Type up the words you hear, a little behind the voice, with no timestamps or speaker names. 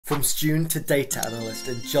From student to data analyst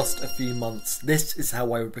in just a few months, this is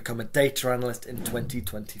how I would become a data analyst in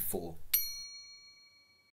 2024.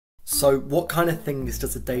 So what kind of things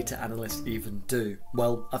does a data analyst even do?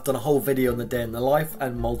 Well, I've done a whole video on the day in the life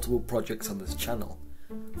and multiple projects on this channel.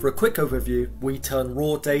 For a quick overview, we turn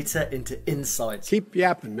raw data into insights. Keep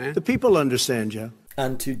yapping, man. The people understand you.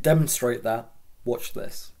 And to demonstrate that, watch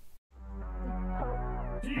this.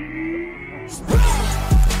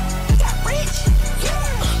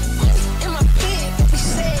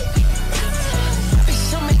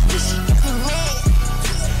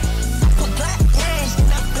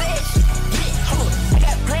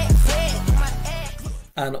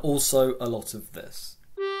 And also a lot of this.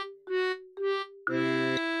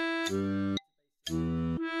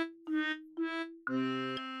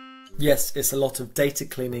 Yes, it's a lot of data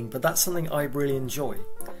cleaning, but that's something I really enjoy.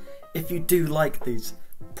 If you do like these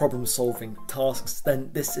problem-solving tasks,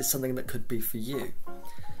 then this is something that could be for you.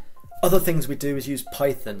 Other things we do is use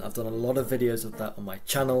Python. I've done a lot of videos of that on my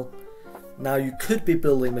channel. Now you could be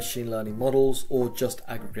building machine learning models, or just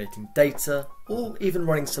aggregating data, or even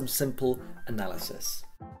running some simple analysis.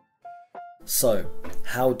 So,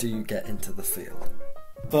 how do you get into the field?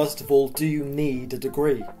 First of all, do you need a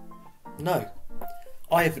degree? No.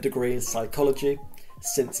 I have a degree in psychology,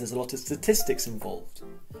 since there's a lot of statistics involved.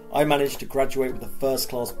 I managed to graduate with a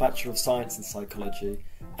first-class Bachelor of Science in Psychology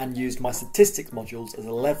and used my statistics modules as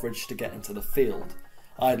a leverage to get into the field.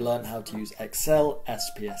 I had learned how to use Excel,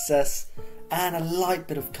 SPSS, and a light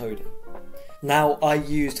bit of coding. Now, I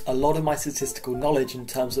used a lot of my statistical knowledge in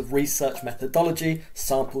terms of research methodology,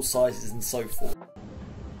 sample sizes, and so forth.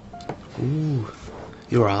 Ooh,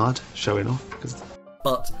 you're hard, showing off.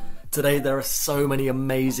 But today there are so many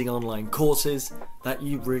amazing online courses that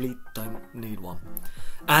you really don't need one.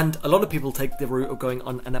 And a lot of people take the route of going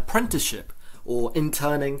on an apprenticeship, or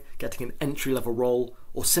interning, getting an entry-level role,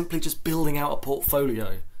 or simply just building out a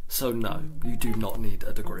portfolio. So no, you do not need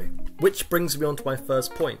a degree. Which brings me on to my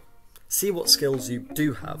first point. See what skills you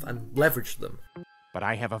do have and leverage them. But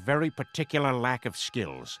I have a very particular lack of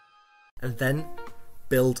skills. And then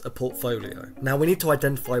build a portfolio. Now we need to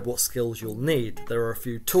identify what skills you'll need. There are a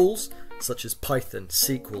few tools such as Python,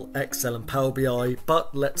 SQL, Excel and PowerBi,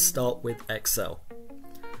 but let's start with Excel.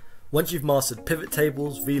 Once you've mastered pivot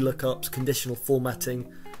tables, VLOOKUPs, conditional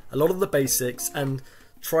formatting, a lot of the basics, and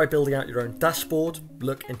try building out your own dashboard,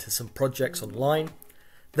 look into some projects online,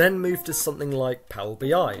 then move to something like Power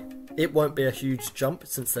BI. It won't be a huge jump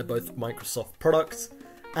since they're both Microsoft products,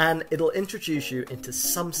 and it'll introduce you into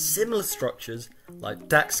some similar structures like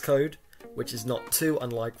DAX code, which is not too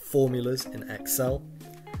unlike formulas in Excel,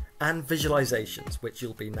 and visualizations, which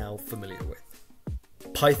you'll be now familiar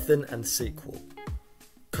with. Python and SQL,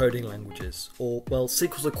 coding languages, or well,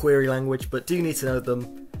 SQL's a query language, but do you need to know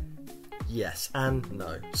them? Yes and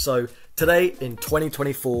no. So today in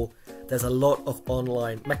 2024, there's a lot of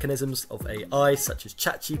online mechanisms of AI such as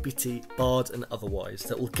ChatGPT, Bard and otherwise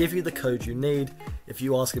that will give you the code you need if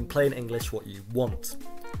you ask in plain English what you want.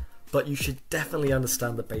 But you should definitely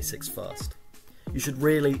understand the basics first. You should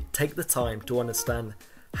really take the time to understand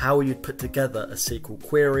how you'd put together a SQL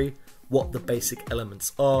query, what the basic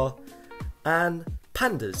elements are, and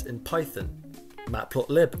pandas in Python,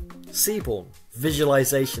 Matplotlib, Seaborn,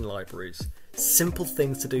 visualization libraries, simple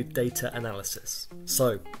things to do data analysis.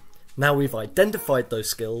 So, now we've identified those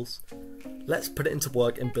skills, let's put it into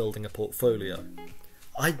work in building a portfolio.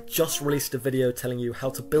 I just released a video telling you how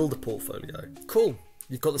to build a portfolio. Cool,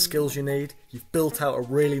 you've got the skills you need, you've built out a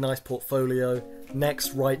really nice portfolio,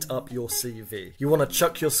 next write up your CV. You want to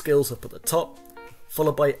chuck your skills up at the top,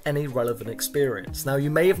 followed by any relevant experience. Now you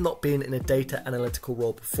may have not been in a data analytical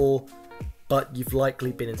role before, but you've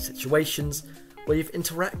likely been in situations where you've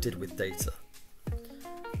interacted with data.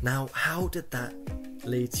 Now, how did that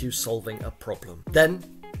lead to you solving a problem? Then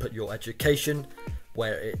put your education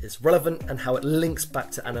where it is relevant and how it links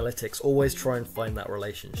back to analytics. Always try and find that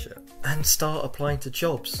relationship and start applying to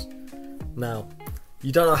jobs. Now,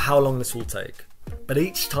 you don't know how long this will take, but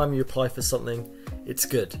each time you apply for something, it's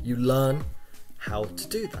good. You learn how to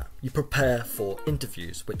do that. You prepare for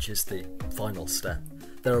interviews, which is the final step.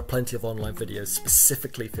 There are plenty of online videos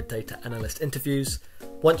specifically for data analyst interviews.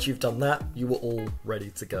 Once you've done that, you are all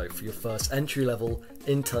ready to go for your first entry-level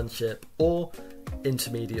internship or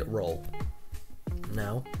intermediate role.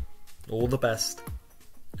 Now, all the best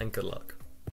and good luck.